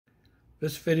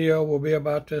This video will be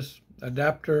about this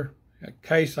adapter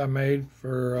case I made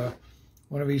for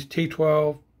one of these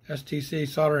T12 STC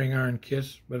soldering iron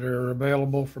kits that are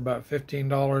available for about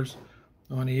 $15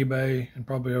 on eBay and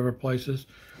probably other places.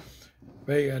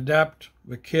 They adapt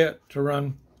the kit to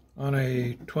run on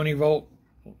a 20 volt,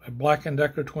 a Black &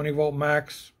 Decker 20 volt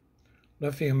max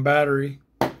lithium battery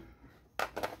to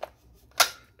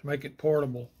make it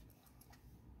portable.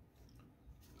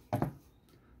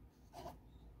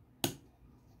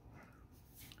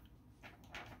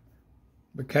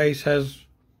 The case has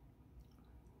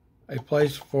a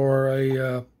place for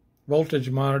a voltage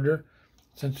monitor.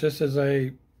 Since this is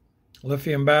a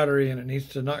lithium battery and it needs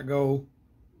to not go,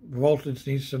 the voltage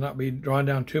needs to not be drawn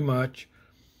down too much.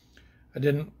 I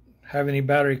didn't have any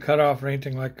battery cutoff or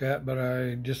anything like that, but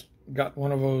I just got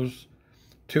one of those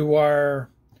 2-wire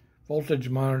voltage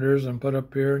monitors and put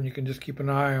up here, and you can just keep an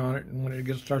eye on it, and when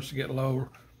it starts to get low,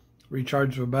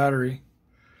 recharge the battery.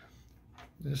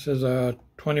 This is a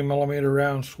 20mm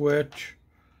round switch.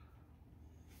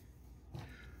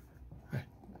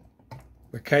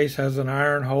 The case has an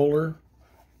iron holder,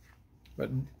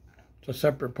 but it's a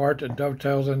separate part that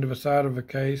dovetails into the side of the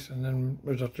case, and then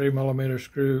there's a 3mm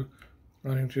screw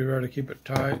running through there to keep it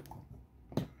tight.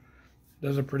 It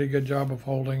does a pretty good job of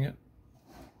holding it.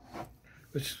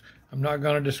 Which I'm not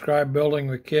going to describe building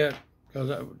the kit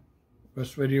because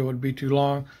this video would be too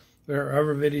long. There are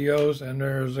other videos, and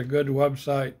there's a good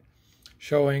website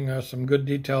showing some good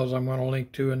details I'm going to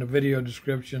link to in the video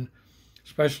description.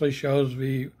 Especially shows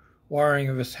the wiring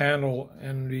of this handle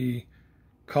and the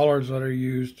colors that are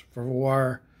used for the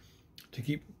wire to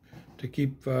keep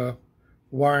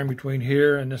wiring between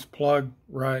here and this plug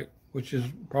right, which is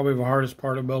probably the hardest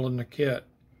part of building the kit.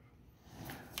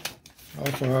 I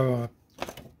also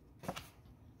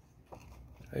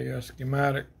have a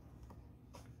schematic.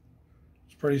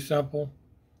 It's pretty simple.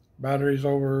 Batteries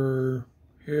over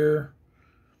here,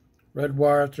 red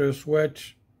wire through a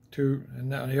switch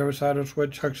and on the other side of the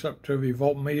switch hooks up to the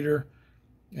voltmeter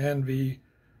and the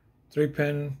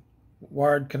 3-pin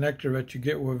wired connector that you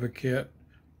get with the kit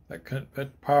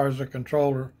that powers the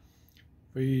controller.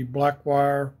 The black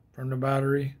wire from the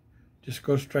battery just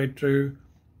goes straight through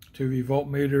to the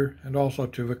voltmeter and also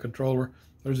to the controller.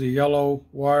 There's a yellow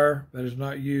wire that is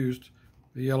not used,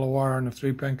 the yellow wire and the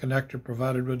 3-pin connector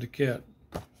provided with the kit.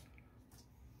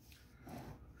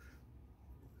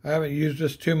 I haven't used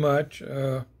this too much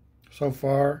so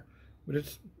far,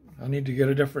 but I need to get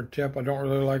a different tip. I don't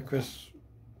really like this,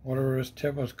 whatever this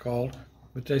tip is called,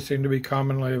 but they seem to be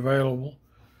commonly available.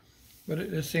 But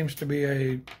it seems to be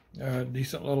a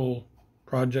decent little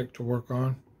project to work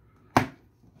on. I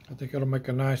think it'll make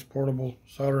a nice portable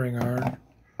soldering iron.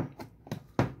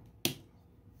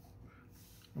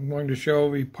 I'm going to show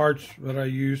the parts that I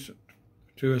use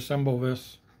to assemble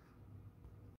this.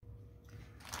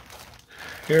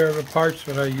 Here are the parts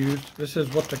that I used. This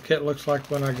is what the kit looks like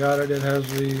when I got it. It has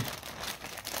the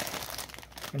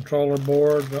controller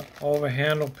board, all the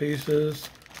handle pieces,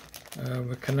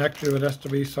 the connector that has to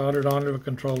be soldered onto the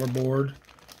controller board,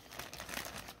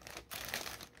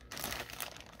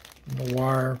 and the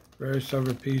wire, various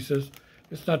other pieces.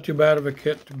 It's not too bad of a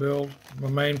kit to build. The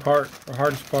main part, the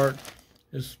hardest part,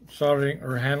 is soldering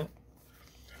or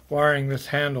wiring this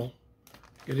handle,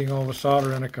 getting all the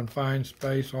solder in a confined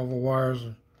space, all the wires.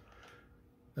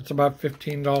 That's about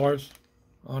 $15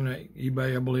 on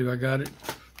eBay, I believe I got it.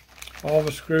 All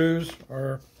the screws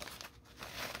are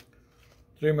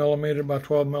 3mm by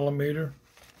 12mm.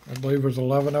 I believe there's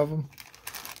 11 of them.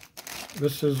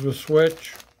 This is the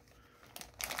switch.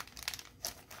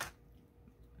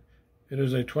 It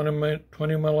is a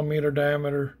 20mm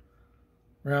diameter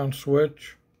round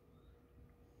switch,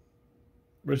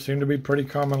 which seem to be pretty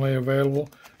commonly available.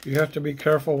 You have to be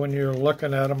careful when you're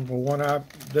looking at them.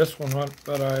 This one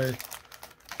that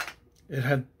it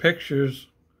had pictures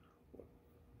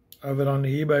of it on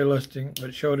the eBay listing,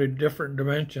 but showed it different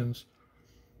dimensions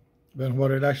than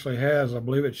what it actually has. I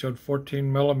believe it showed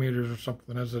 14mm or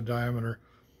something as a diameter.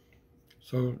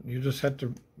 So you just have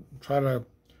to try to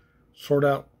sort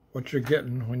out what you're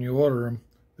getting when you order them.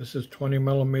 This is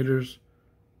 20mm.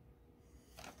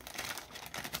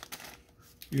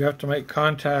 You have to make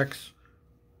contacts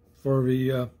for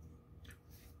the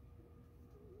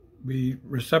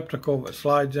receptacle that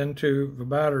slides into the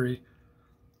battery,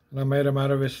 and I made them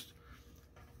out of this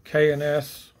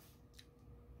K&S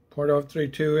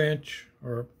 0.032 inch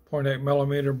or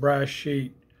 0.8mm brass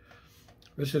sheet.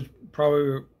 This is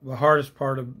probably the hardest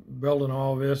part of building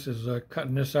all this, is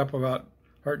cutting this up without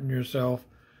hurting yourself.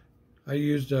 I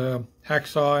used a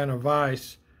hacksaw and a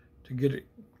vise to get it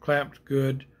clamped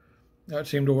good. That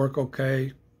seemed to work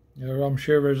okay. You know, I'm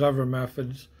sure there's other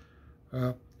methods.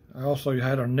 I also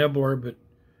had a nibbler, but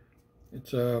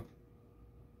it's a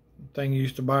thing you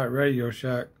used to buy at Radio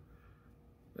Shack.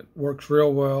 It works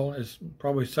real well. It's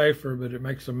probably safer, but it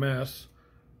makes a mess.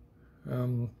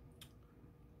 When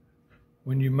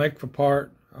you make the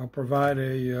part, I'll provide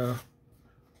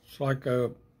it's like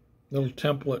a little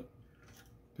template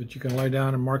that you can lay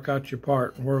down and mark out your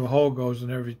part and where the hole goes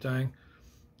and everything.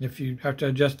 If you have to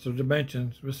adjust the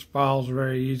dimensions, this files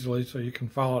very easily, so you can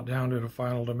file it down to the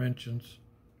final dimensions.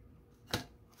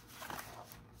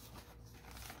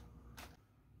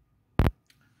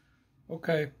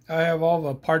 Okay, I have all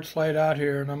the parts laid out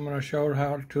here, and I'm going to show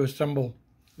how to assemble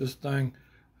this thing.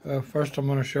 First, I'm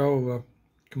going to show the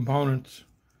components.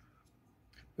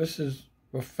 This is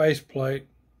the faceplate,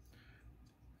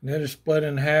 and it is split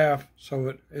in half, so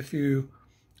that if you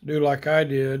do like I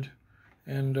did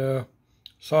and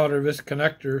solder this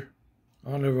connector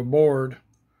onto the board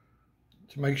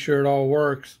to make sure it all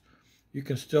works, you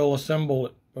can still assemble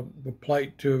it, the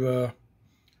plate to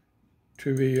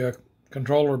the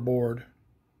controller board.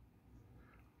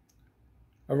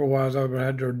 Otherwise, I would have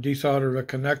had to desolder the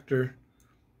connector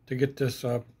to get this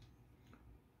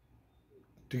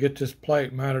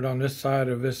plate mounted on this side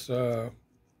of this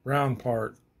round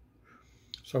part.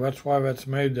 So that's why that's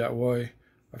made that way.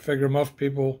 I figure most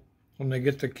people, when they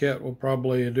get the kit, will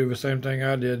probably do the same thing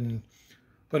I did and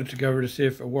put it together to see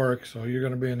if it works. So you're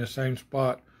going to be in the same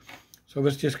spot. So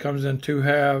this just comes in two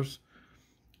halves.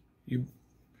 You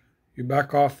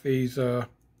back off these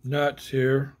nuts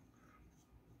here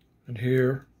and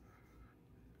here.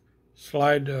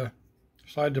 Slide the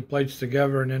plates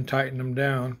together and then tighten them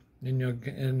down. Then you'll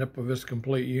end up with this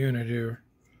complete unit here.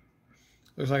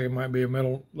 Looks like it might be a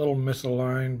little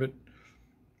misaligned, but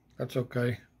that's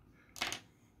okay.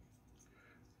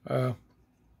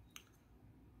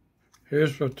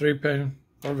 Here's the 3-pin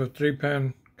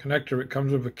connector that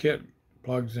comes with the kit,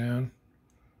 plugs in.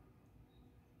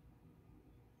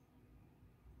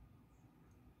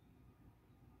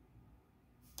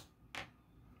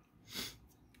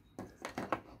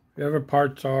 The other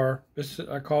parts are,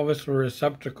 I call this a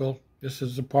receptacle. This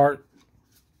is the part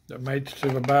that mates to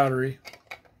the battery.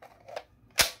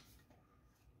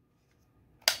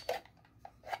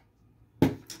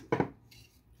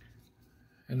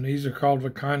 And these are called the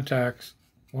contacts.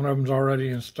 One of them's already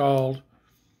installed.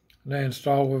 And they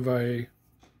install with a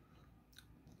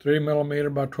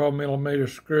 3mm by 12mm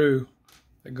screw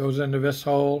that goes into this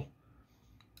hole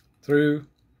through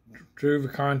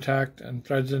the contact and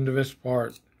threads into this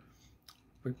part.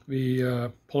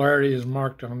 The polarity is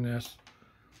marked on this.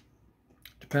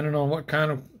 Depending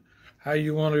on how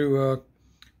you want to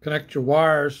connect your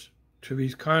wires to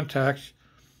these contacts,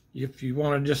 if you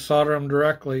want to just solder them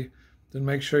directly, then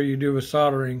make sure you do the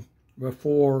soldering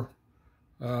before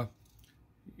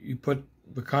you put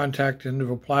the contact into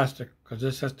the plastic, because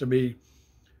this has to be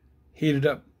heated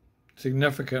up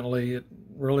significantly. It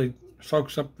really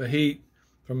soaks up the heat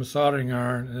from the soldering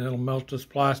iron and it'll melt this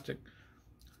plastic.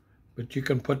 But you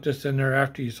can put this in there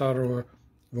after you solder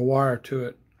the wire to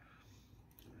it.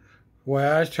 The way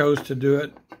I chose to do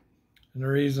it, and the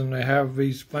reason they have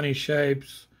these funny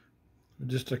shapes,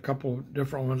 just a couple of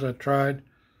different ones I tried,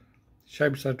 is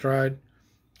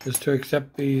to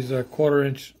accept these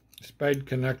 1/4-inch spade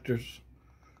connectors.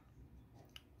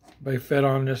 They fit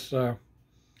on this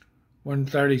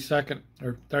 1/32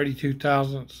 or 32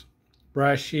 thousandths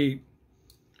brass sheet.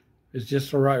 It's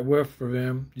just the right width for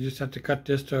them. You just have to cut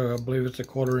this to, I believe it's a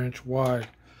 1/4-inch wide.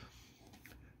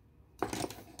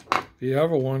 The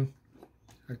other one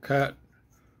I cut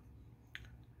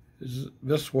is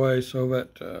this way so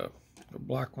that the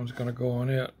black one's going to go on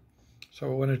it.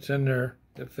 So when it's in there,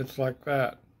 it fits like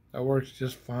that. That works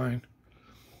just fine.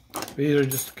 These are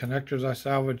just connectors I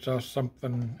salvaged off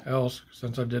something else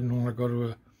since I didn't want to go to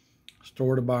a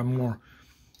store to buy more.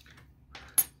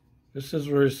 This is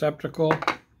a receptacle.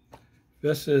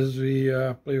 This is the,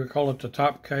 I believe we call it the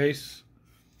top case.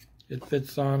 It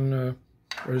fits on a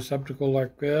receptacle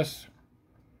like this.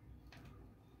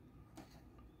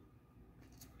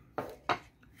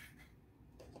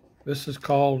 This is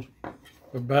called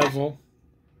the bezel.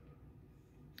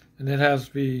 And it has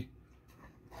the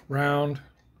round,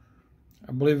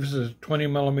 I believe this is a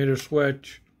 20mm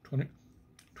switch,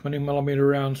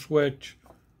 20mm round switch.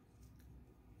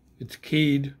 It's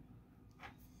keyed.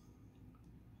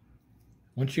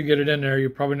 Once you get it in there, you're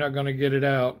probably not going to get it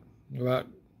out without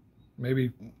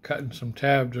maybe cutting some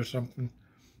tabs or something.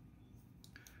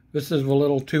 This is the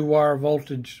little 2-wire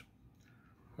voltage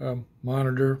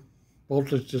monitor,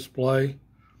 voltage display.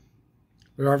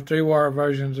 There are 3-wire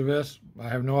versions of this. I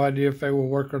have no idea if they will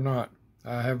work or not.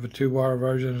 I have the 2-wire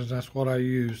version, and that's what I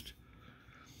used.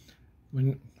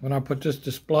 When I put this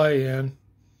display in,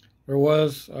 there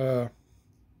was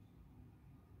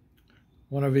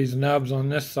one of these nubs on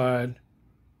this side.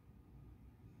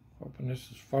 Hoping this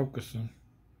is focusing.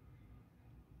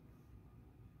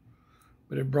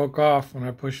 But it broke off when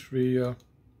I pushed the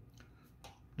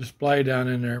display down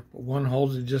in there. But one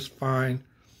holds it just fine.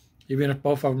 Even if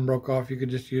both of them broke off, you could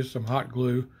just use some hot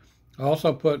glue. I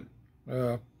also put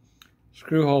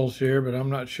screw holes here, but I'm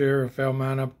not sure if they'll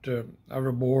mount up to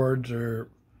other boards, or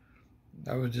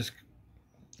that was just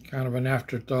kind of an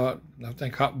afterthought. I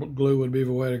think hot glue would be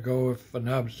the way to go if the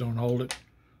nubs don't hold it.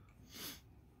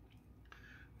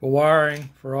 The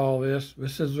wiring for all this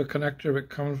is the connector that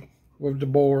comes with the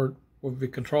board, with the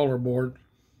controller board,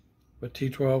 the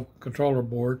T12 controller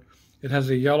board. It has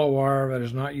a yellow wire that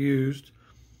is not used.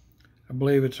 I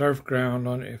believe it's earth ground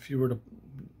on it if you were to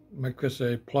make this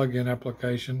a plug-in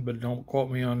application, but don't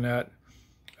quote me on that.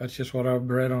 That's just what I've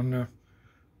read on the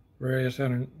various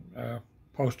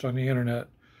posts on the internet.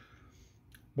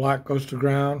 Black goes to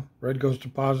ground, red goes to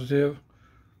positive.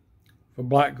 The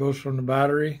black goes from the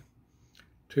battery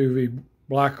to the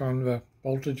black on the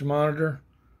voltage monitor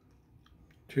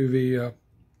to the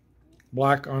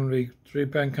black on the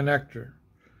 3-pin connector.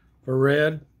 For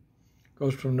red,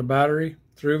 goes from the battery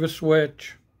through the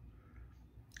switch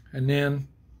and then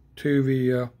to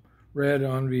the red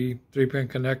on the 3-pin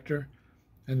connector,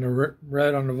 and the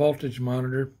red on the voltage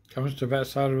monitor comes to that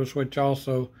side of the switch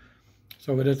also,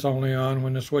 so that it's only on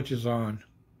when the switch is on.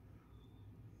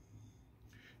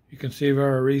 You can see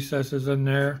there are recesses in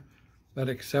there that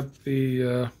accept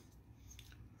the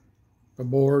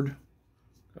board.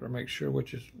 Got to make sure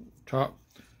which is top.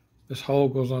 This hole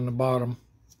goes on the bottom.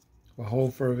 A hole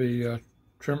for the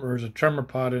trimmer. There's a trimmer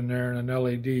pot in there and an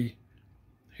LED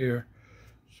here.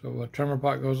 So a trimmer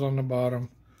pot goes on the bottom.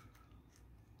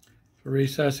 The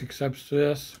recess accepts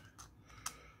this.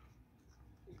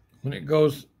 When it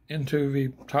goes into the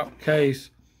top case,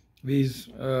 these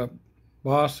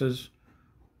bosses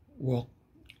will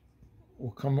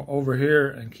come over here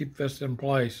and keep this in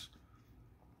place.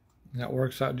 And that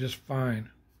works out just fine.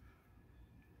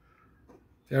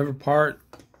 The other part,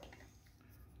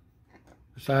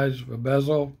 besides the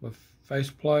bezel with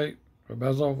faceplate, or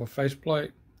bezel with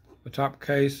faceplate, the top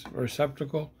case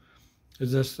receptacle,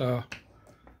 is this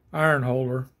iron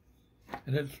holder,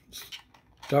 and it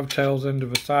dovetails into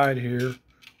the side here,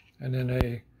 and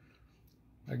then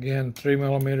again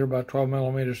 3mm by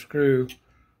 12mm screw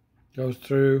goes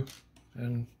through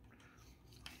and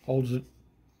holds it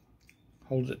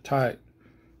tight.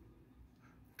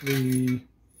 The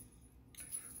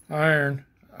iron,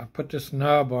 I put this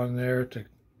nub on there to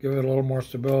give it a little more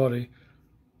stability.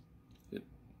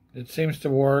 It seems to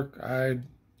work. I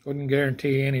wouldn't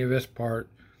guarantee any of this part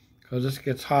because this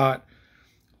gets hot.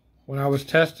 When I was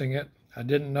testing it, I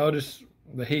didn't notice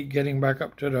the heat getting back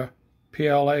up to the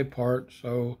PLA part,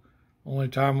 so only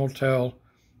time will tell.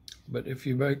 But if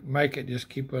you make it, just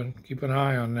keep an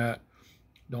eye on that.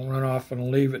 Don't run off and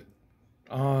leave it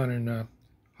on and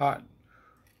hot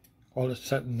while it's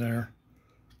sitting there.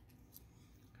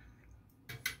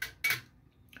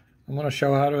 I'm going to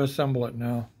show how to assemble it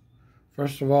now.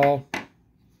 First of all,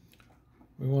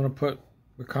 we want to put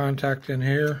the contact in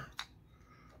here.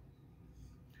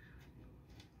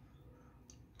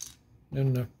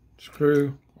 Then the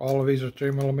screw. All of these are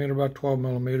 3mm by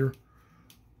 12mm.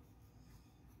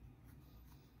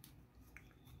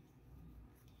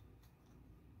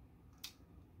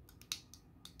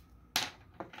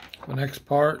 The next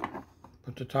part,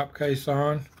 put the top case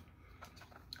on.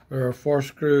 There are 4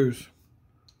 screws.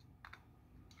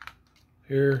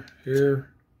 Here, here,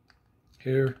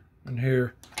 here, and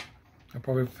here. I'll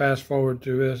probably fast forward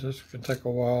through this. This can take a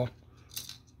while.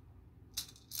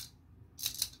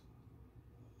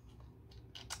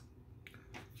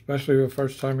 Especially the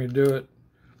first time you do it.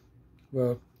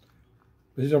 Well,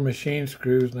 these are machine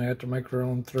screws and they have to make their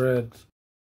own threads.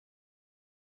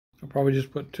 I'll probably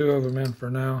just put 2 of them in for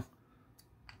now.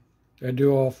 They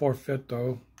do all 4 fit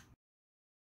though.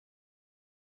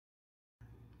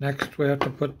 Next we have to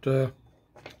put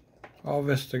all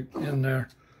this in there.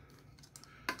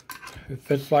 It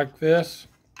fits like this.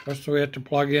 First we have to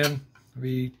plug in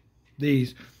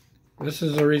these. This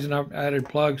is the reason I've added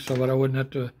plugs, so that I wouldn't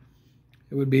have to,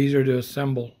 it would be easier to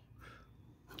assemble.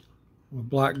 The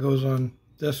black goes on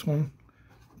this one.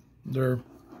 There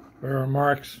are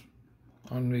marks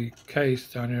on the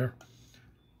case down here.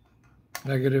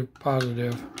 Negative,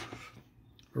 positive.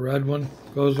 The red one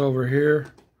goes over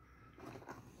here.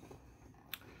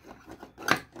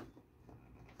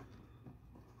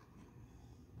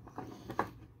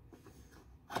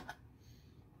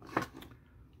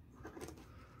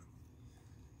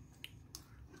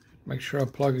 Make sure I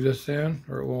plug this in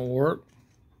or it won't work.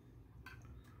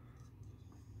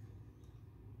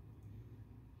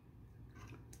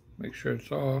 Make sure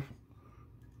it's off.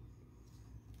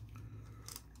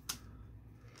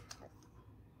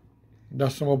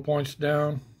 Decimal points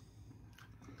down.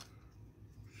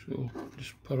 So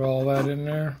just put all that in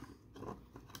there.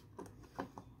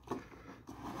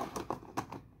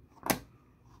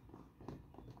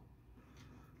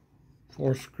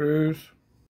 Four screws.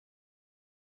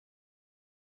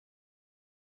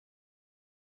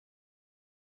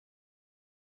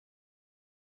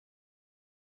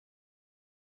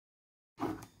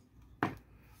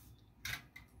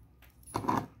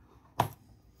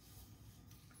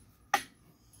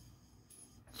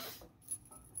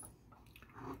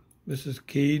 This is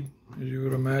keyed, as you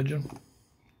would imagine.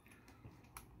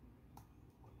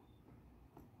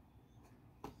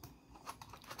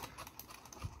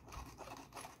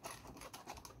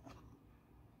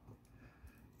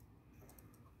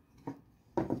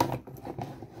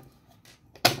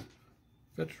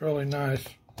 Fits really nice.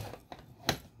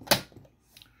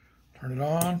 Turn it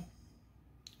on.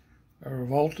 Our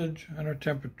voltage and our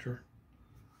temperature.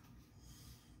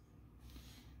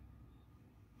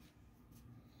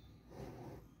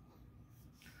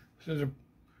 This is a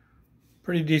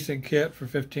pretty decent kit for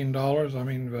 $15. I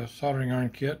mean, the soldering iron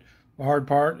kit. The hard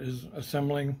part is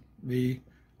assembling the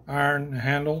iron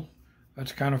handle.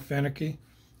 That's kind of finicky.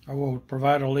 I will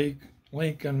provide a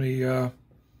link in the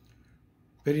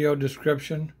video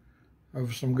description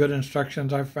of some good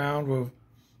instructions I found with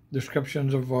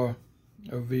descriptions of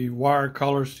the wire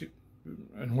colors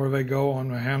and where they go on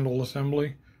the handle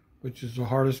assembly, which is the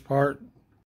hardest part.